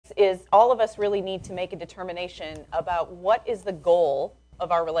is all of us really need to make a determination about what is the goal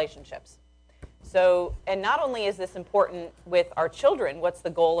of our relationships. So, and not only is this important with our children, what's the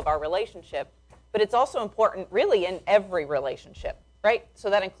goal of our relationship, but it's also important really in every relationship, right? So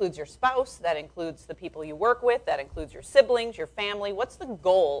that includes your spouse, that includes the people you work with, that includes your siblings, your family. What's the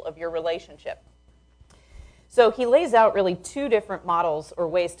goal of your relationship? So he lays out really two different models or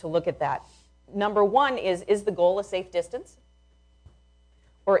ways to look at that. Number one is the goal a safe distance?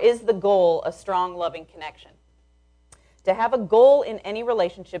 Or is the goal a strong, loving connection? To have a goal in any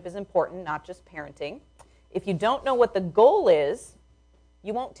relationship is important, not just parenting. If you don't know what the goal is,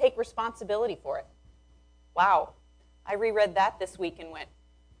 you won't take responsibility for it. Wow. I reread that this week and went,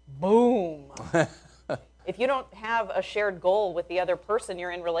 boom. If you don't have a shared goal with the other person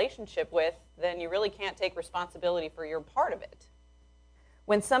you're in relationship with, then you really can't take responsibility for your part of it.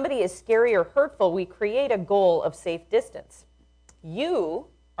 When somebody is scary or hurtful, we create a goal of safe distance. You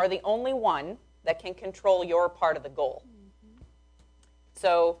are the only one that can control your part of the goal.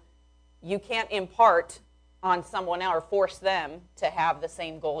 So you can't impart on someone else or force them to have the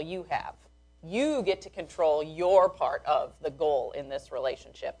same goal you have. You get to control your part of the goal in this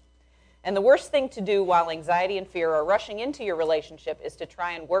relationship. And the worst thing to do while anxiety and fear are rushing into your relationship is to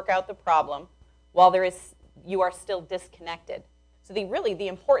try and work out the problem while you are still disconnected. So the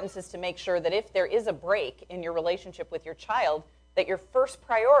importance is to make sure that if there is a break in your relationship with your child, that your first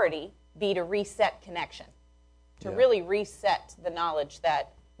priority be to reset connection, to really reset the knowledge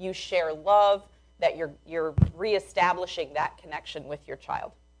that you share love, that you're reestablishing that connection with your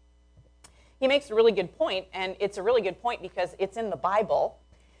child. He makes a really good point, and it's a really good point because it's in the Bible.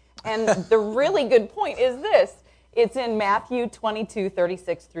 And the really good point is this. It's in Matthew 22,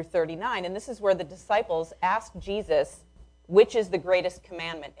 36 through 39, and this is where the disciples ask Jesus, which is the greatest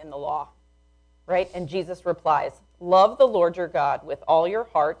commandment in the law, right? And Jesus replies, love the Lord your God with all your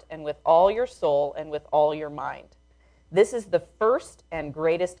heart and with all your soul and with all your mind. This is the first and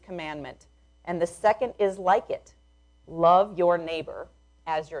greatest commandment, and the second is like it. Love your neighbor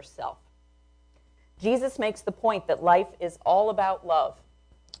as yourself. Jesus makes the point that life is all about love.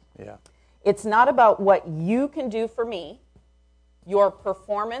 Yeah. It's not about what you can do for me, your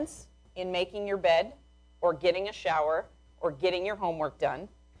performance in making your bed or getting a shower or getting your homework done,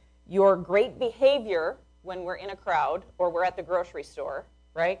 your great behavior when we're in a crowd or we're at the grocery store,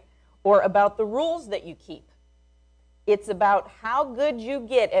 right? Or about the rules that you keep. It's about how good you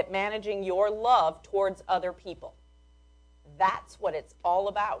get at managing your love towards other people. That's what it's all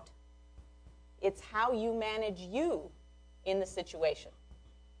about. It's how you manage you in the situation,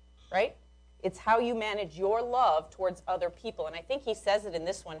 right? It's how you manage your love towards other people. And I think he says it in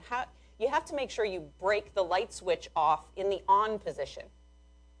this one. You have to make sure you break the light switch off in the on position.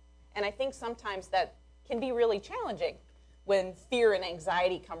 And I think sometimes that can be really challenging when fear and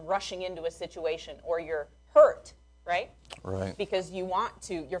anxiety come rushing into a situation or you're hurt, right? Right. Because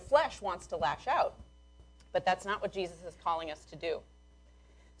your flesh wants to lash out. But that's not what Jesus is calling us to do.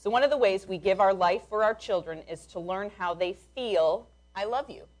 So one of the ways we give our life for our children is to learn how they feel, I love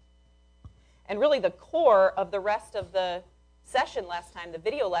you. And really the core of the rest of the session last time, the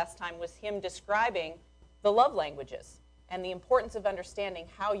video last time, was him describing the love languages and the importance of understanding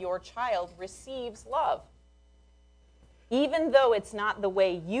how your child receives love. Even though it's not the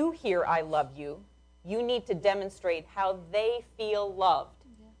way you hear I love you, you need to demonstrate how they feel loved,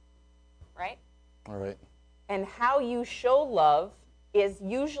 right? All right. And how you show love is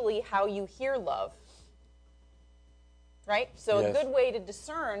usually how you hear love, right? So Yes. A good way to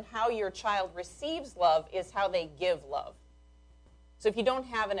discern how your child receives love is how they give love. So if you don't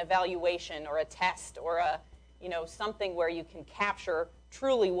have an evaluation or a test or something where you can capture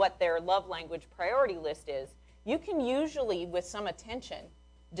truly what their love language priority list is, you can usually, with some attention,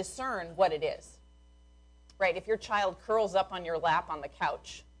 discern what it is, right? If your child curls up on your lap on the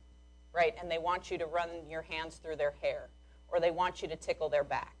couch, right, and they want you to run your hands through their hair, or they want you to tickle their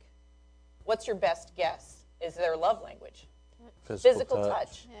back, what's your best guess? Is their love language? Physical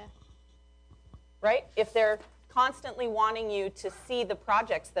touch. Yeah. Right? If they're constantly wanting you to see the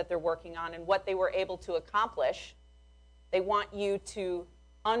projects that they're working on and what they were able to accomplish, they want you to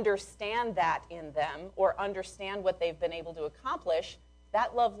understand that in them or understand what they've been able to accomplish,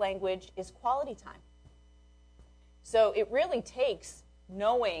 that love language is quality time. So it really takes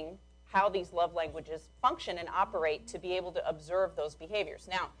knowing how these love languages function and operate to be able to observe those behaviors.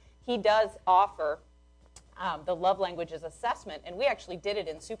 Now, he does offer the love languages assessment, and we actually did it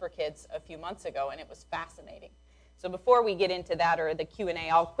in Super Kids a few months ago, and it was fascinating. So before we get into that or the Q&A,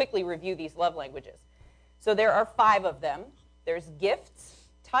 I'll quickly review these love languages. So there are 5 of them. There's gifts,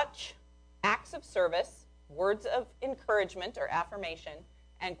 touch, acts of service, words of encouragement or affirmation,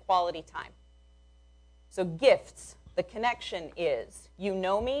 and quality time. So gifts, the connection is, you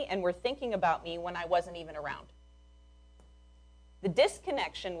know me and were thinking about me when I wasn't even around. The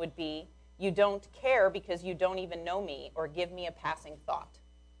disconnection would be, you don't care because you don't even know me or give me a passing thought.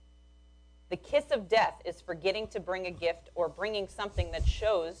 The kiss of death is forgetting to bring a gift or bringing something that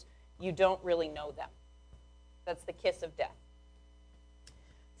shows you don't really know them. That's the kiss of death.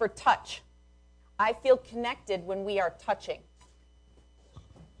 For touch, I feel connected when we are touching.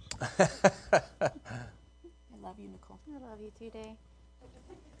 I love you, Nicole. I love you too, Day.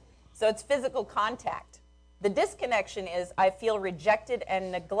 So it's physical contact. The disconnection is, I feel rejected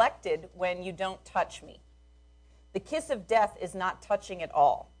and neglected when you don't touch me. The kiss of death is not touching at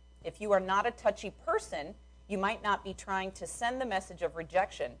all. If you are not a touchy person, you might not be trying to send the message of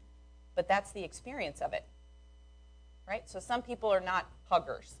rejection, but that's the experience of it, right? So some people are not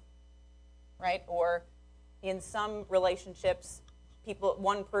huggers, right? Or in some relationships,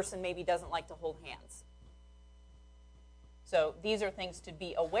 one person maybe doesn't like to hold hands. So these are things to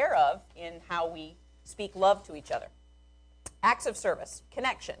be aware of in how we speak love to each other. Acts of service,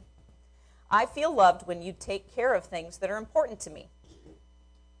 connection. I feel loved when you take care of things that are important to me.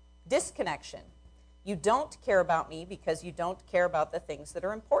 Disconnection. You don't care about me because you don't care about the things that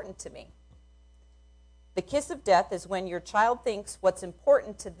are important to me. The kiss of death is when your child thinks what's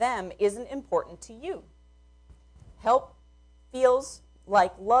important to them isn't important to you. Help feels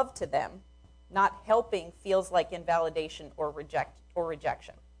like love to them. Not helping feels like invalidation or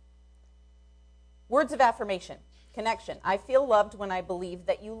rejection. Words of affirmation, connection. I feel loved when I believe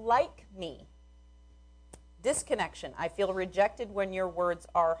that you like me. Disconnection. I feel rejected when your words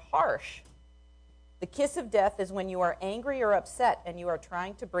are harsh. The kiss of death is when you are angry or upset and you are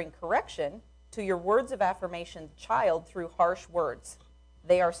trying to bring correction to your words of affirmation child through harsh words.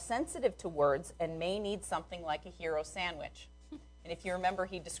 They are sensitive to words and may need something like a hero sandwich. And if you remember,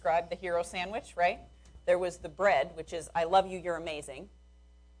 he described the hero sandwich, right? There was the bread, which is, I love you, you're amazing.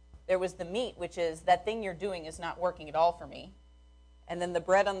 There was the meat, which is, that thing you're doing is not working at all for me. And then the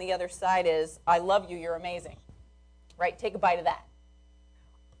bread on the other side is, I love you, you're amazing. Right? Take a bite of that.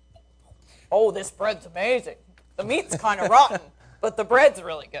 Oh, this bread's amazing. The meat's kind of rotten, but the bread's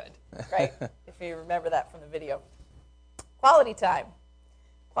really good. Right? If you remember that from the video. Quality time.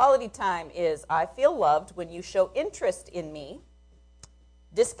 Quality time is, I feel loved when you show interest in me.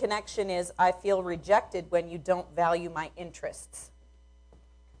 Disconnection is, I feel rejected when you don't value my interests.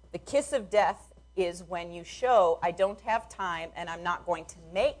 The kiss of death is when you show, I don't have time and I'm not going to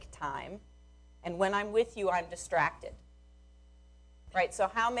make time, and when I'm with you, I'm distracted. Right? So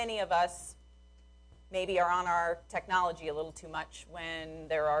how many of us maybe are on our technology a little too much when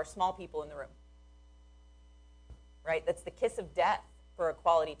there are small people in the room? Right? That's the kiss of death for a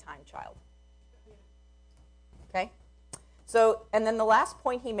quality time child. Okay? So, and then the last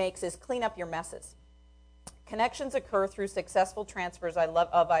point he makes is clean up your messes. Connections occur through successful transfers I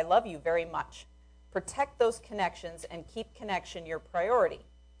love you very much. Protect those connections and keep connection your priority.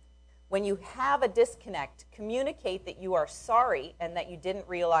 When you have a disconnect, communicate that you are sorry and that you didn't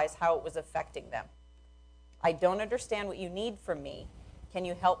realize how it was affecting them. I don't understand what you need from me. Can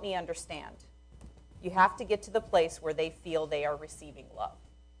you help me understand? You have to get to the place where they feel they are receiving love.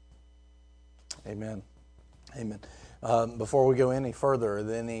 Amen. Amen. Before we go any further, are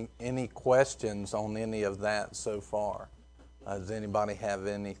there any questions on any of that so far? Does anybody have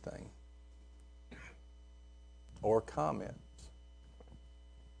anything? Or comments?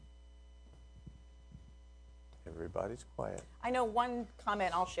 Everybody's quiet. I know one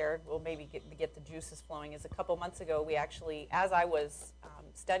comment I'll share, we'll maybe get the juices flowing, is a couple months ago we actually, as I was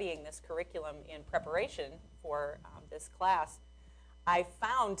studying this curriculum in preparation for this class, I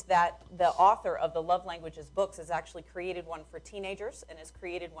found that the author of the Love Languages books has actually created one for teenagers and has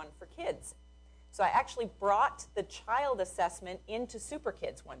created one for kids. So I actually brought the child assessment into Super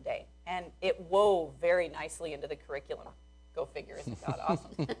Kids one day, and it wove very nicely into the curriculum. Go figure, isn't that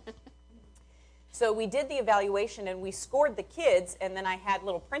awesome? So we did the evaluation, and we scored the kids, and then I had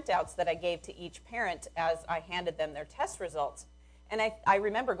little printouts that I gave to each parent as I handed them their test results. And I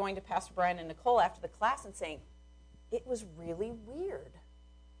remember going to Pastor Brian and Nicole after the class and saying, it was really weird.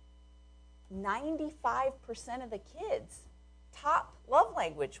 95% of the kids' top love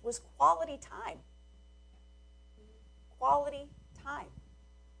language was quality time. Quality time.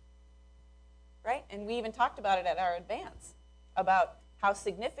 Right? And we even talked about it at our advance, about how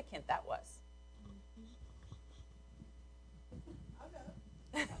significant that was.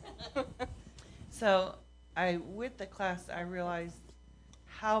 So with the class, I realized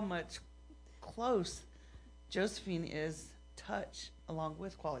how much close Josephine is touch along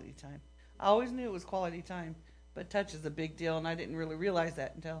with quality time. I always knew it was quality time, but touch is a big deal, and I didn't really realize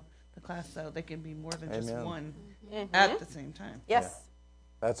that until the class, so they can be more than just Amen. one Mm-hmm. at the same time. Yes.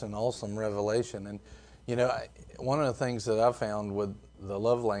 That's an awesome revelation. And, one of the things that I've found with the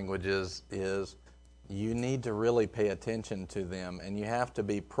love languages is you need to really pay attention to them, and you have to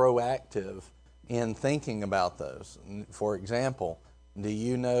be proactive in thinking about those. For example, do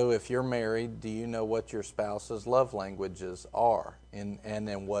you know, if you're married, do you know what your spouse's love languages are and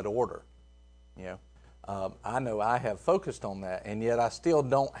in what order? I know I have focused on that, and yet I still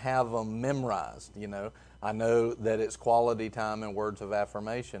don't have them memorized. I know that it's quality time and words of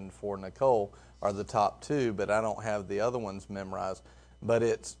affirmation for Nicole are the top two, but I don't have the other ones memorized. But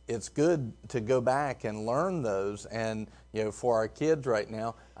it's good to go back and learn those. And for our kids right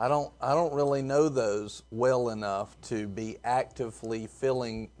now, I don't really know those well enough to be actively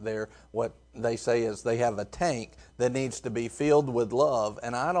filling what they say is they have a tank that needs to be filled with love,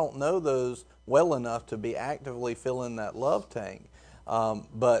 and I don't know those well enough to be actively filling that love tank.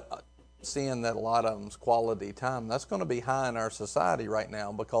 But seeing that a lot of them's quality time, that's going to be high in our society right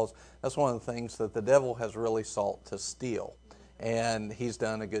now, because that's one of the things that the devil has really sought to steal. And he's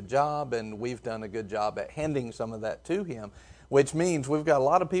done a good job, and we've done a good job at handing some of that to him, which means we've got a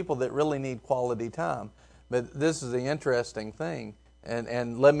lot of people that really need quality time. But this is the interesting thing,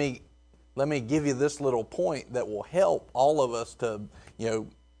 and let me give you this little point that will help all of us to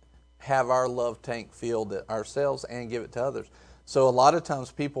have our love tank filled ourselves and give it to others. So a lot of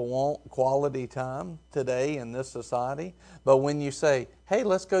times people want quality time today in this society, but when you say, hey,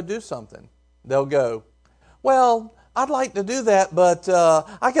 let's go do something, they'll go, well, I'd like to do that, but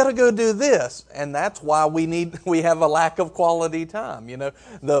I got to go do this. And that's why we have a lack of quality time.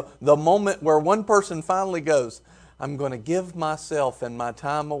 The moment where one person finally goes, I'm going to give myself and my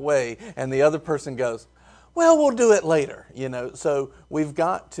time away, and the other person goes, well, we'll do it later. So we've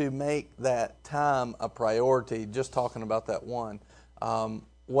got to make that time a priority. Just talking about that one.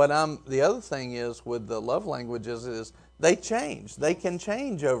 The other thing is with the love languages is they change. They can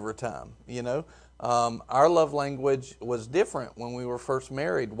change over time. Our love language was different when we were first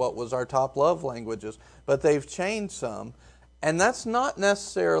married. What was our top love languages? But they've changed some. And that's not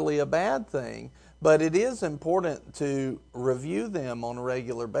necessarily a bad thing, but it is important to review them on a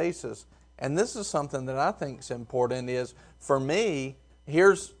regular basis. And this is something that I think is important is, for me,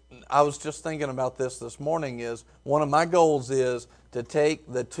 I was just thinking about this morning, is one of my goals is to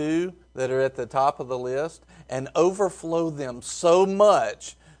take the two that are at the top of the list and overflow them so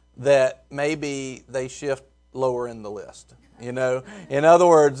much that maybe they shift lower in the list. In other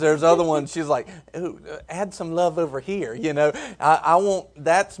words, there's other ones she's like, ooh, add some love over here. I want,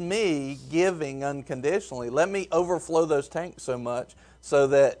 that's me giving unconditionally. Let me overflow those tanks so much so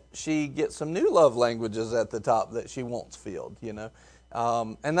that she gets some new love languages at the top that she wants filled. And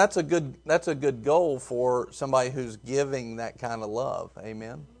that's a good goal for somebody who's giving that kind of love.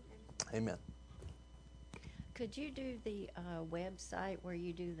 Amen. Amen. Could you do the website where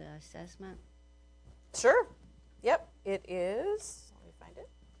you do the assessment? Sure. Yep, it is. Let me find it.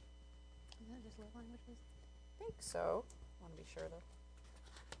 Is that just love languages? I think so. I want to be sure,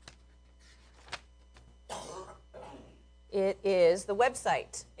 though. It is the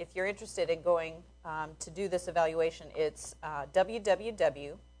website. If you're interested in going to do this evaluation, it's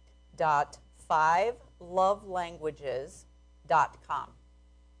www.5lovelanguages.com.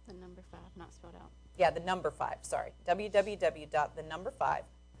 The number 5, not spelled out. Yeah, the number 5, sorry.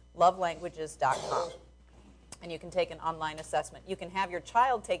 www.5lovelanguages.com. And you can take an online assessment. You can have your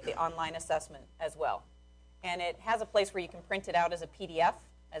child take the online assessment as well. And it has a place where you can print it out as a PDF,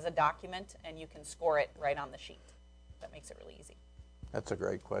 as a document, and you can score it right on the sheet. That makes it really easy. That's a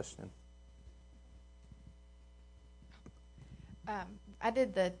great question. I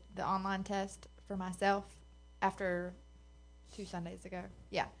did the online test for myself after 2 Sundays ago.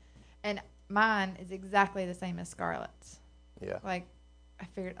 Yeah. And mine is exactly the same as Scarlett's. Yeah. I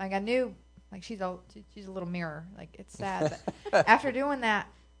figured, I knew, she's a little mirror. It's sad. But after doing that,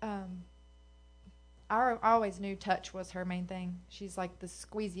 I always knew touch was her main thing. She's the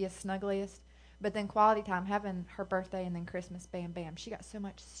squeeziest, snuggliest. But then quality time, having her birthday and then Christmas, bam, bam. She got so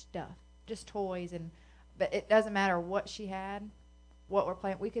much stuff, just toys. But it doesn't matter what she had, what we're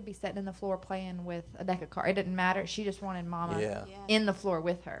playing. We could be sitting in the floor playing with a deck of cards. It didn't matter. She just wanted Mama in the floor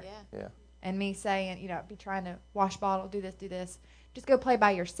with her. Yeah. And me saying, be trying to wash bottle, do this. Just go play by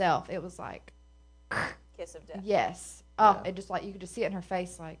yourself. It was kiss of death. Yes. Oh, it just you could just see it in her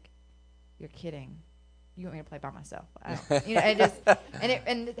face, you're kidding. You want me to play by myself? And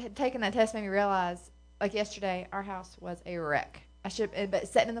taking that test made me realize, yesterday, our house was a wreck. But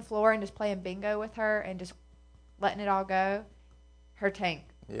sitting in the floor and just playing bingo with her and just letting it all go, her tank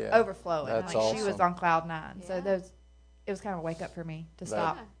Yeah. overflowing. That's Like she was awesome. on cloud nine. So Yeah. it was kind of a wake up for me to That-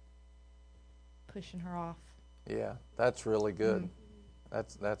 stop pushing her off. Yeah, that's really good.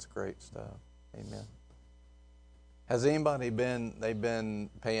 Mm-hmm. That's great stuff. Amen. Has anybody they've been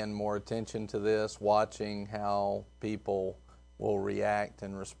paying more attention to this, watching how people will react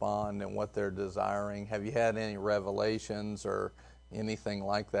and respond and what they're desiring? Have you had any revelations or anything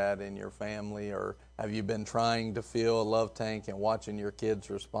like that in your family, or have you been trying to fill a love tank and watching your kids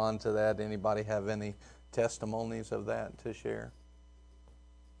respond to that? Anybody have any testimonies of that to share?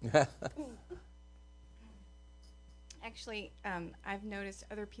 Actually, I've noticed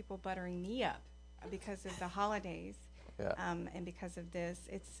other people buttering me up because of the holidays, Yeah. and because of this.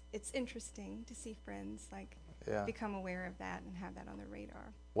 It's interesting to see friends Yeah. become aware of that and have that on their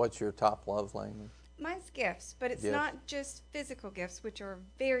radar. What's your top love language? Mine's gifts, but it's Gifts. not just physical gifts, which are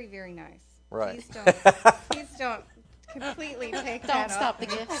very, very nice. Right. Please don't completely take Don't that stop off. the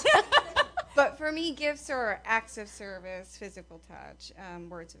gifts. But for me, gifts are acts of service, physical touch,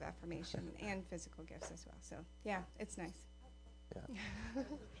 words of affirmation, and physical gifts as well. So, yeah, it's nice.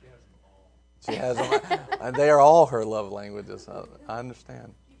 She has them. They are all her love languages. I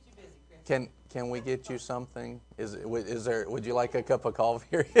understand. Can we get you something? Is there? Would you like a cup of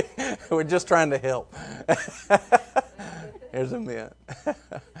coffee? We're just trying to help. Here's a mint.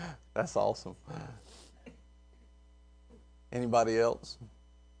 That's awesome. Anybody else?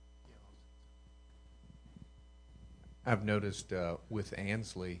 I've noticed with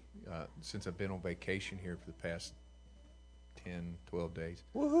Ansley, since I've been on vacation here for the past 10, 12 days,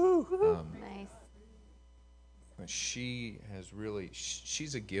 Woohoo! Nice. she has really,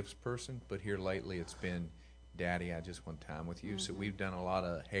 she's a gifts person, but here lately it's been, Daddy, I just want time with you. So we've done a lot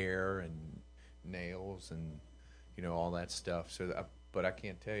of hair and nails and, all that stuff. But I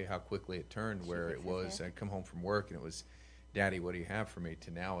can't tell you how quickly it turned where it was, I'd come home from work and it was, Daddy, what do you have for me?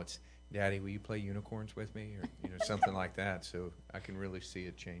 To now it's, Daddy, will you play unicorns with me? Or, something like that. So I can really see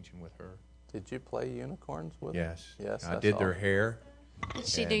it changing with her. Did you play unicorns with them? Yes. Yes. I that's did their awesome. hair. Did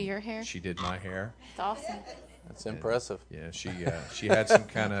she do and your hair? She did my hair. It's awesome. That's impressive. Yeah, she had some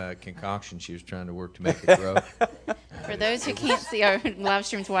kind of concoction she was trying to work to make it grow. For those who can't see our live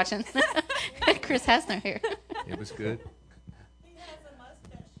streams watching, Chris has no hair. It was good.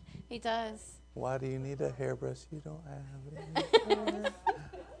 He does. Why do you need a hairbrush? You don't have it.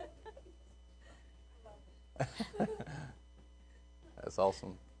 That's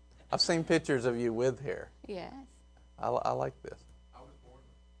awesome. I've seen pictures of you with hair. Yes. I like this.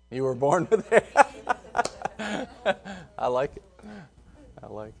 You were born with hair. I like it. I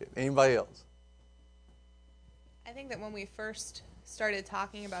like it. Anybody else? I think that when we first started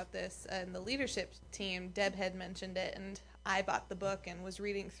talking about this in the leadership team, Deb had mentioned it, and I bought the book and was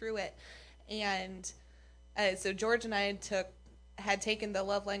reading through it. And so George and I had taken the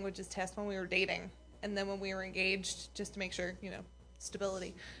love languages test when we were dating, and then when we were engaged, just to make sure,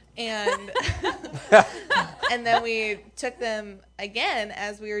 stability. And and then we took them again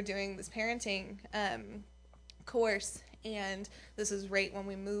as we were doing this parenting course, and this is right when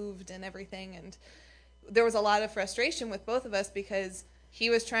we moved and everything, and there was a lot of frustration with both of us because he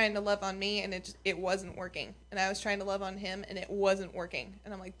was trying to love on me and it wasn't working, and I was trying to love on him and it wasn't working,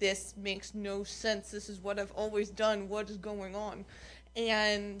 and I'm like, this makes no sense, this is what I've always done, what is going on?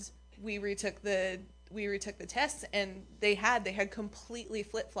 And we retook the tests, and they had completely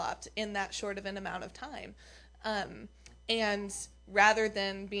flip-flopped in that short of an amount of time. And rather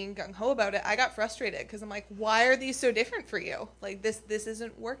than being gung-ho about it, I got frustrated because I'm like, why are these so different for you? Like, this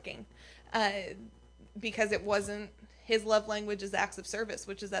isn't working. Because it wasn't, his love language is acts of service,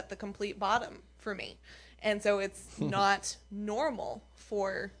 which is at the complete bottom for me. And so it's not normal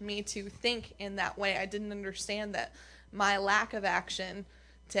for me to think in that way. I didn't understand that my lack of action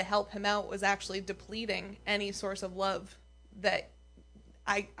to help him out was actually depleting any source of love that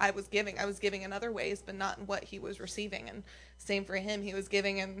I was giving. I was giving in other ways, but not in what he was receiving. And same for him. He was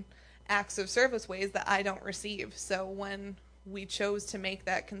giving in acts of service ways that I don't receive. So when we chose to make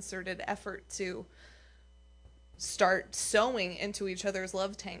that concerted effort to start sowing into each other's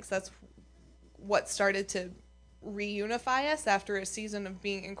love tanks, that's what started to reunify us after a season of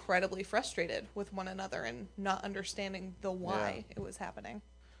being incredibly frustrated with one another and not understanding the why it was happening.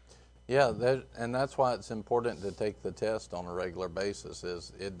 Yeah, and that's why it's important to take the test on a regular basis.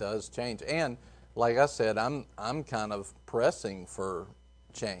 Is it does change, and like I said, I'm kind of pressing for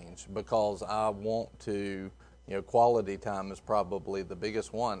change because I want to. Quality time is probably the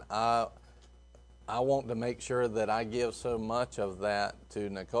biggest one. I want to make sure that I give so much of that to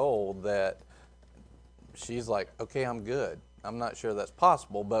Nicole that she's like, okay, I'm good. I'm not sure that's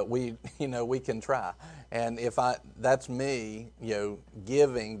possible, but we can try. And that's me,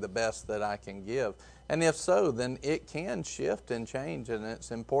 giving the best that I can give. And if so, then it can shift and change, and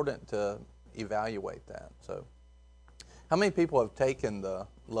it's important to evaluate that. So, how many people have taken the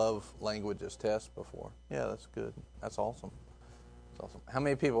love languages test before? Yeah, that's good. That's awesome. That's awesome. How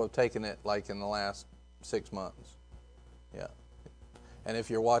many people have taken it like in the last 6 months? Yeah. And if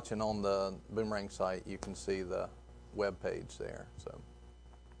you're watching on the Boomerang site, you can see the web page there. So,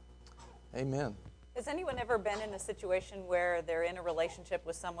 amen. Has anyone ever been in a situation where they're in a relationship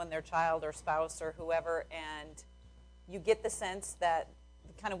with someone, their child or spouse or whoever, and you get the sense that,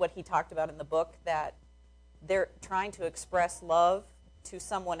 kind of what he talked about in the book, that they're trying to express love to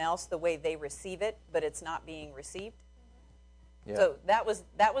someone else the way they receive it, but it's not being received? Yeah. So that was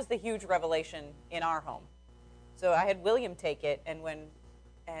the huge revelation in our home. So I had William take it, and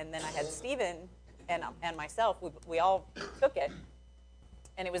then I had Stephen and myself. We all took it.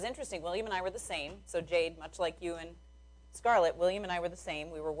 And it was interesting. William and I were the same. So Jade, much like you and Scarlett, William and I were the same.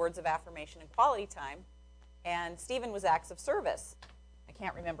 We were words of affirmation and quality time. And Stephen was acts of service. I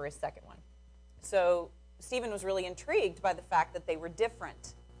can't remember his second one. So Stephen was really intrigued by the fact that they were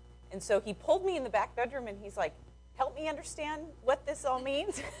different. And so he pulled me in the back bedroom and he's like, help me understand what this all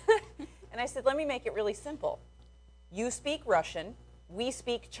means. And I said, let me make it really simple. You speak Russian. We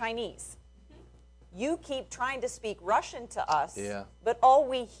speak Chinese. You keep trying to speak Russian to us, but all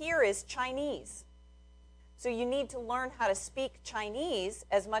we hear is Chinese. So you need to learn how to speak Chinese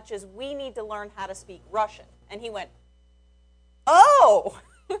as much as we need to learn how to speak Russian. And he went, oh,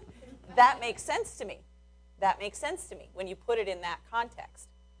 that makes sense to me. That makes sense to me when you put it in that context.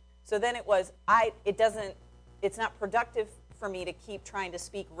 So then it was, it's not productive for me to keep trying to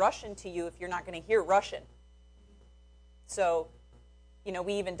speak Russian to you if you're not going to hear Russian. So,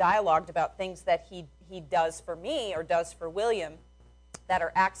 we even dialogued about things that he does for me or does for William that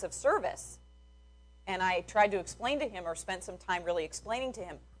are acts of service. And I tried to explain to him, or spent some time really explaining to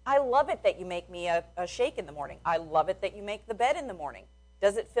him, I love it that you make me a shake in the morning. I love it that you make the bed in the morning.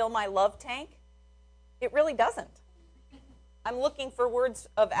 Does it fill my love tank? It really doesn't. I'm looking for words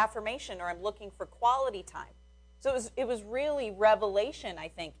of affirmation, or I'm looking for quality time. So it was really revelation, I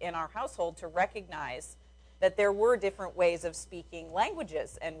think, in our household to recognize that there were different ways of speaking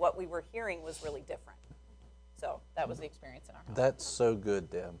languages, and what we were hearing was really different. So that was the experience in our home. That's so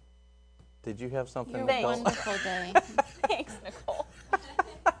good, Deb. Did you have something? You're to wonderful, Day. Thanks, Nicole.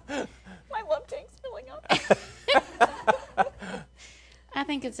 My love tank's filling up. I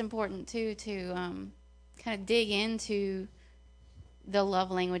think it's important, too, to kind of dig into the love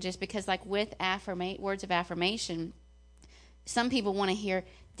languages, because, like, with words of affirmation, some people want to hear,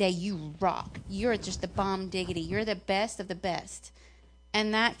 Day, you rock. You're just the bomb diggity. You're the best of the best.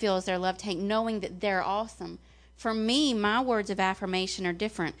 And that fills their love tank, knowing that they're awesome. For me, my words of affirmation are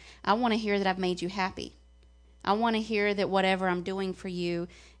different. I want to hear that I've made you happy. I want to hear that whatever I'm doing for you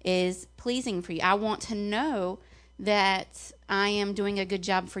is pleasing for you. I want to know that I am doing a good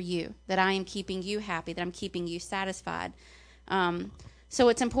job for you, that I am keeping you happy, that I'm keeping you satisfied. So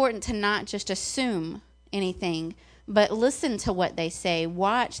it's important to not just assume anything, but listen to what they say.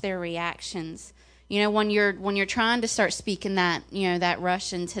 Watch their reactions. When you're trying to start speaking that, that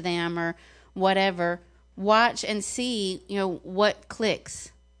Russian to them or whatever, watch and see, what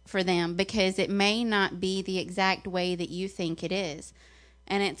clicks for them, because it may not be the exact way that you think it is.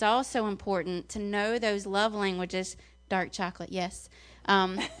 And it's also important to know those love languages. Dark chocolate, yes.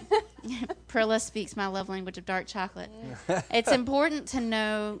 Perla speaks my love language of dark chocolate. It's important to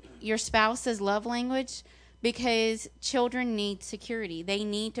know your spouse's love language, because children need security. They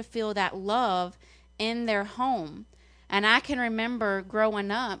need to feel that love in their home. And I can remember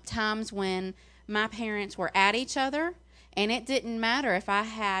growing up times when my parents were at each other, and it didn't matter if I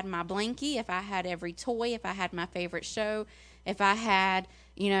had my blankie, if I had every toy, if I had my favorite show, if I had,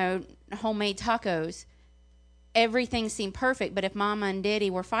 homemade tacos. Everything seemed perfect. But if Mama and Daddy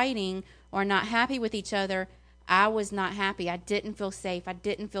were fighting or not happy with each other, I was not happy. I didn't feel safe. I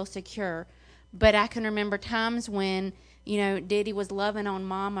didn't feel secure. But I can remember times when, Daddy was loving on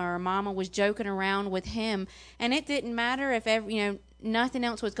Mama, or Mama was joking around with him. And it didn't matter if, nothing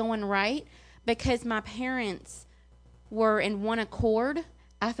else was going right, because my parents were in one accord.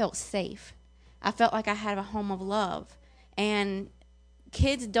 I felt safe. I felt like I had a home of love. And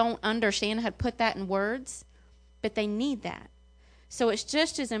kids don't understand how to put that in words, but they need that. So it's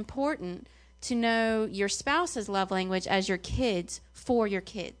just as important to know your spouse's love language as your kids for your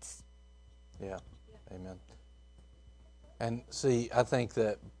kids. Yeah, amen. And see, I think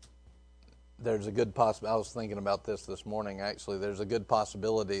that there's a good possibility. I was thinking about this morning, actually. There's a good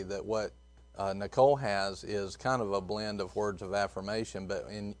possibility that what Nicole has is kind of a blend of words of affirmation, but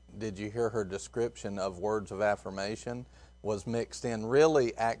did you hear her description of words of affirmation was mixed in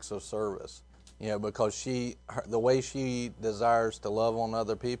really acts of service? Because the way she desires to love on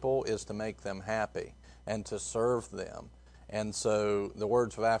other people is to make them happy and to serve them. And so the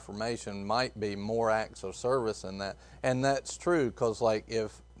words of affirmation might be more acts of service in that. And that's true, because like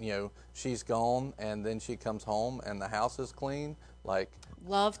if, she's gone and then she comes home and the house is clean, like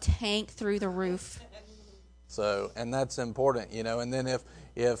Love tank through the roof. so, and that's important, and then if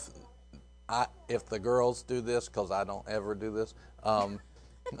the girls do this, because I don't ever do this,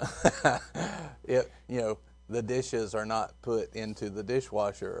 the dishes are not put into the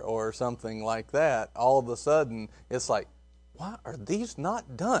dishwasher or something like that, all of a sudden it's like, why are these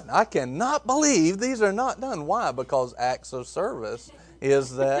not done? I cannot believe these are not done. Why? Because acts of service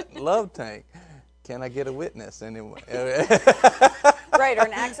is that love tank. Can I get a witness anyway? Right, or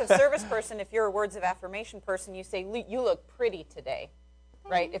an acts of service person, if you're a words of affirmation person, you say, you look pretty today.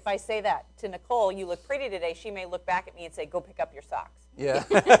 Right? If I say that to Nicole, you look pretty today, she may look back at me and say, go pick up your socks. Yeah.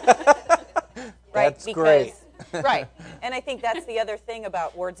 Right? That's great. Right. And I think that's the other thing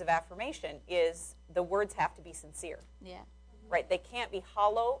about words of affirmation is the words have to be sincere. Yeah. Right? They can't be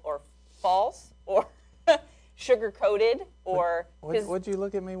hollow or false or sugar-coated or... Would you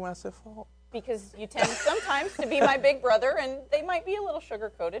look at me when I said false? Because you tend sometimes to be my big brother, and they might be a little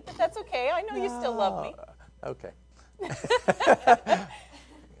sugar-coated, but that's okay. I know you still love me. Okay.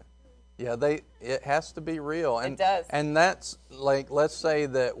 Yeah, it has to be real. And, it does. And that's like, let's say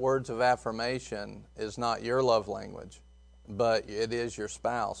that words of affirmation is not your love language, but it is your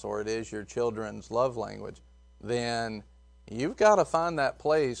spouse or it is your children's love language. Then you've got to find that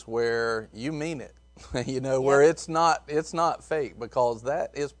place where you mean it. Where it's not fake, because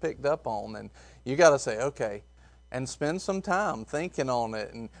that is picked up on, and you got to say, okay, and spend some time thinking on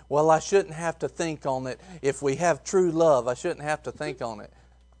it. And I shouldn't have to think on it. If we have true love, I shouldn't have to think on it.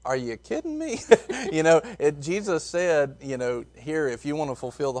 Are you kidding me? Jesus said, here, if you want to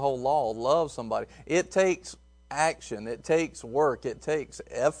fulfill the whole law, love somebody. It takes action. It takes work. It takes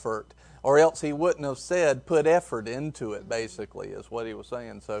effort, or else he wouldn't have said put effort into it, basically, is what he was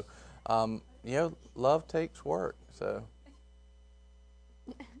saying. So, love takes work. So,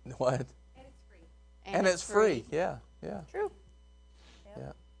 what? And it's free. Yeah. True.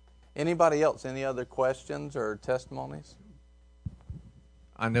 Yeah. Anybody else? Any other questions or testimonies?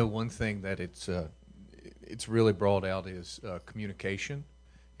 I know one thing that it's really brought out is communication,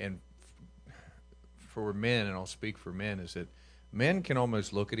 and for men, and I'll speak for men, is that men can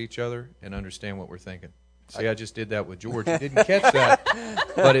almost look at each other and understand what we're thinking. See, I just did that with George. You didn't catch that,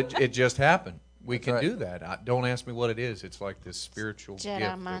 but it just happened. We can do that. Don't ask me what it is. It's like this spiritual Jedi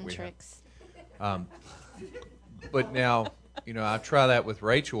gift mind that we tricks. have. But now, I try that with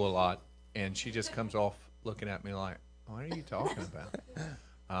Rachel a lot, and she just comes off looking at me like, what are you talking about?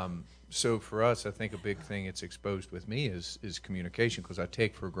 So for us, I think a big thing it's exposed with me is communication, because I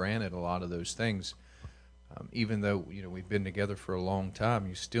take for granted a lot of those things. Even though we've been together for a long time,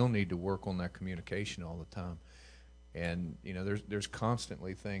 you still need to work on that communication all the time. And there's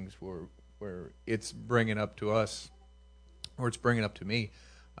constantly things where it's bringing up to us, or it's bringing up to me.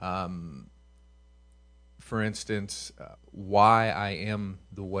 For instance, why I am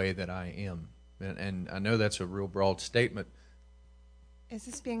the way that I am, and I know that's a real broad statement. Is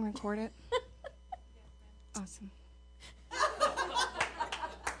this being recorded? Awesome.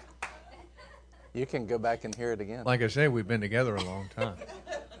 You can go back and hear it again. Like I say, we've been together a long time.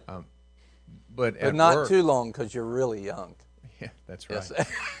 But not work, too long, because you're really young. Yeah, that's right. Yes.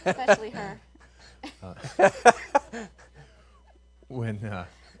 Especially her. When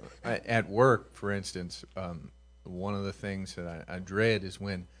at work, for instance, one of the things that I dread is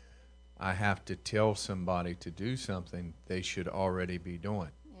when I have to tell somebody to do something they should already be doing.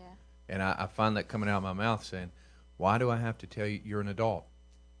 Yeah. And I find that coming out of my mouth saying, why do I have to tell you, you're an adult?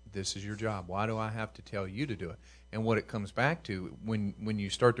 This is your job. Why do I have to tell you to do it? And what it comes back to, when you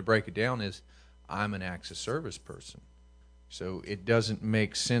start to break it down, is I'm an acts of service person. So it doesn't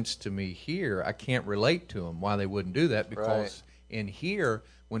make sense to me here. I can't relate to them why they wouldn't do that, because in here,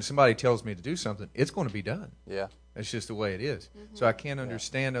 when somebody tells me to do something, it's going to be done. Yeah. That's just the way it is. Mm-hmm. So I can't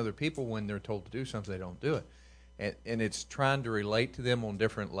understand other people when they're told to do something, they don't do it. And it's trying to relate to them on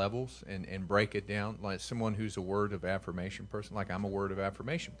different levels and break it down. Like someone who's a word of affirmation person, like I'm a word of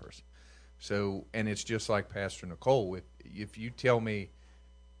affirmation person. So, and it's just like Pastor Nicole. If you tell me,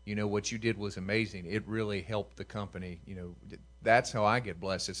 what you did was amazing, it really helped the company, that's how I get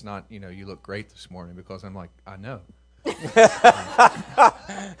blessed. It's not, you look great this morning, because I'm like, I know.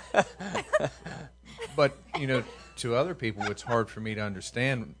 But, to other people, it's hard for me to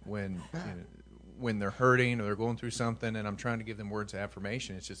understand when they're hurting or they're going through something, and I'm trying to give them words of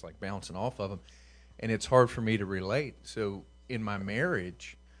affirmation. It's just like bouncing off of them, and it's hard for me to relate. So in my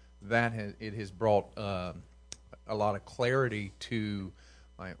marriage, it has brought a lot of clarity to,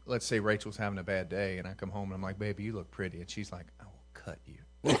 like, let's say Rachel's having a bad day, and I come home and I'm like, "Baby, you look pretty," and she's like, "I will cut you."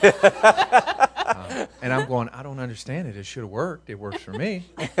 And I'm going, I don't understand it. It should have worked. It works for me.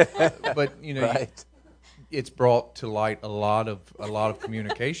 But Right. it's brought to light a lot of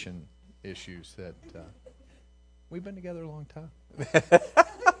communication issues that we've been together a long time.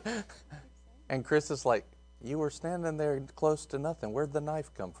 And Chris is like, "You were standing there close to nothing. Where'd the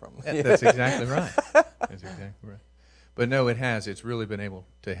knife come from?" That's exactly right. That's exactly right. But no, it has. It's really been able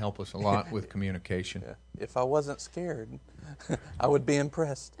to help us a lot with communication. Yeah. If I wasn't scared, I would be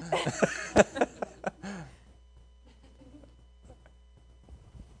impressed.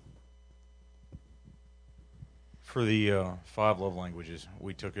 For the 5 love languages,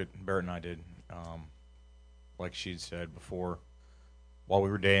 we took it, Barrett and I did, like she'd said before, while we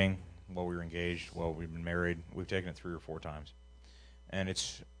were dating, while we were engaged, while we've been married, we've taken it 3 or 4 times. And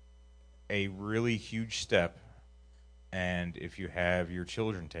it's a really huge step, and if you have your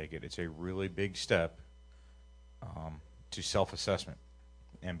children take it, it's a really big step to self-assessment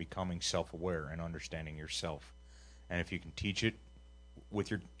and becoming self-aware and understanding yourself. And if you can teach it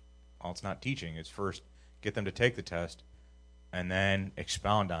with your, well, it's not teaching, it's first get them to take the test and then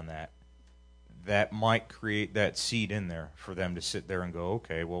expound on that. That might create that seed in there for them to sit there and go,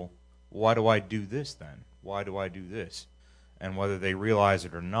 okay, well, why do I do this then? Why do I do this? And whether they realize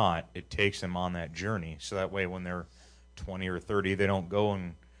it or not, it takes them on that journey. So that way when they're 20 or 30, they don't go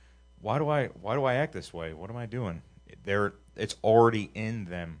and, why do I act this way? What am I doing? It's already in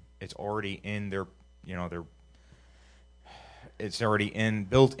them. It's already in their, it's already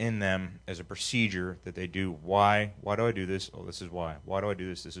built in them as a procedure that they do. Why do I do this? Oh, this is why. Why do I do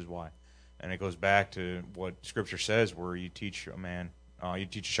this? This is why. And it goes back to what Scripture says, where you teach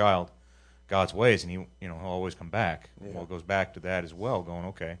a child God's ways, and he'll always come back. Yeah. Well, it goes back to that as well, going,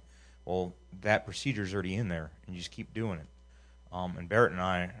 okay, well, that procedure's already in there, and you just keep doing it. And Barrett and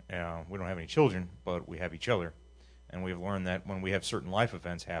I, we don't have any children, but we have each other, and we've learned that when we have certain life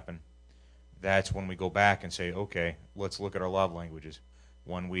events happen, that's when we go back and say, okay, let's look at our love languages.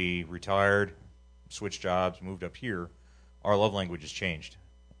 When we retired, switched jobs, moved up here, our love languages changed.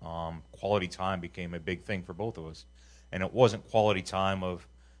 Quality time became a big thing for both of us. And it wasn't quality time of,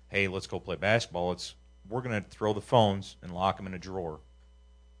 hey, let's go play basketball. It's, we're going to throw the phones and lock them in a drawer.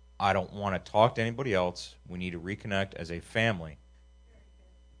 I don't want to talk to anybody else. We need to reconnect as a family,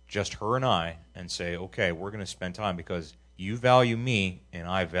 just her and I, and say, okay, we're going to spend time because you value me and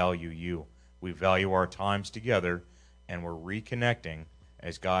I value you. We value our times together, and we're reconnecting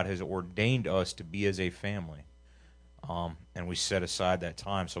as God has ordained us to be as a family. And we set aside that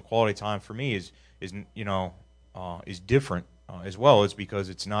time. So quality time for me is different as well. It's because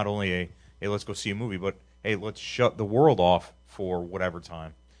it's not only a, hey, let's go see a movie, but hey, let's shut the world off for whatever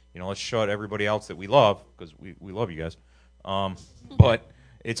time. Let's shut everybody else that we love, because we love you guys. But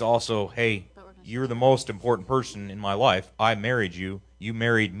it's also, hey, you're the most important person in my life. I married you. You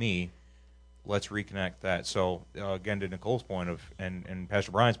married me. Let's reconnect that. So again, to Nicole's point of, and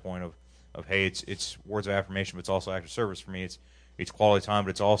Pastor Brian's point of hey, it's words of affirmation, but it's also active service for me. It's quality time,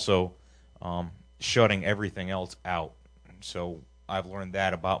 but it's also shutting everything else out. So I've learned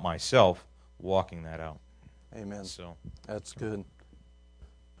that about myself, walking that out. Amen. So that's good.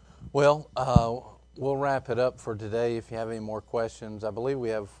 Well, we'll wrap it up for today. If you have any more questions, I believe we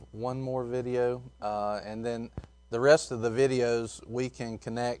have one more video, and then the rest of the videos we can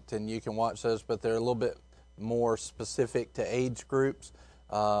connect and you can watch those, but they're a little bit more specific to age groups.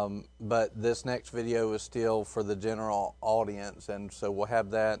 But this next video is still for the general audience, and so we'll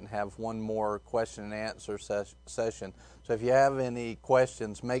have that and have one more question and answer session. So if you have any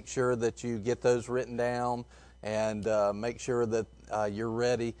questions, make sure that you get those written down, and make sure that you're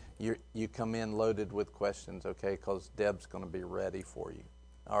ready. You come in loaded with questions, okay? Because Deb's going to be ready for you.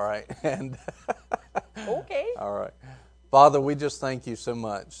 All right? And okay. All right. Father, we just thank you so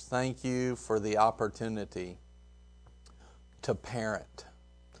much. Thank you for the opportunity to parent,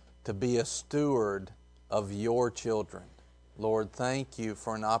 to be a steward of your children. Lord, thank you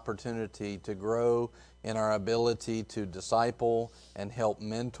for an opportunity to grow in our ability to disciple and help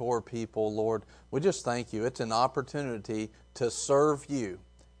mentor people. Lord, we just thank you. It's an opportunity to serve you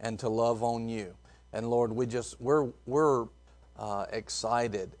and to love on you. And Lord, we're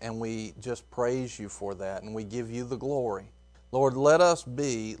excited, and we just praise you for that, and we give you the glory. Lord, let us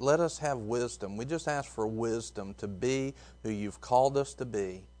have wisdom. We just ask for wisdom to be who you've called us to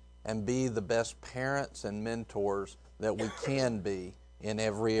be and be the best parents and mentors that we can be in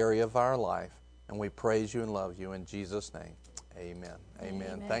every area of our life. And we praise you and love you in Jesus' name. Amen.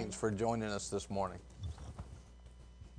 Amen. Amen. Thanks for joining us this morning.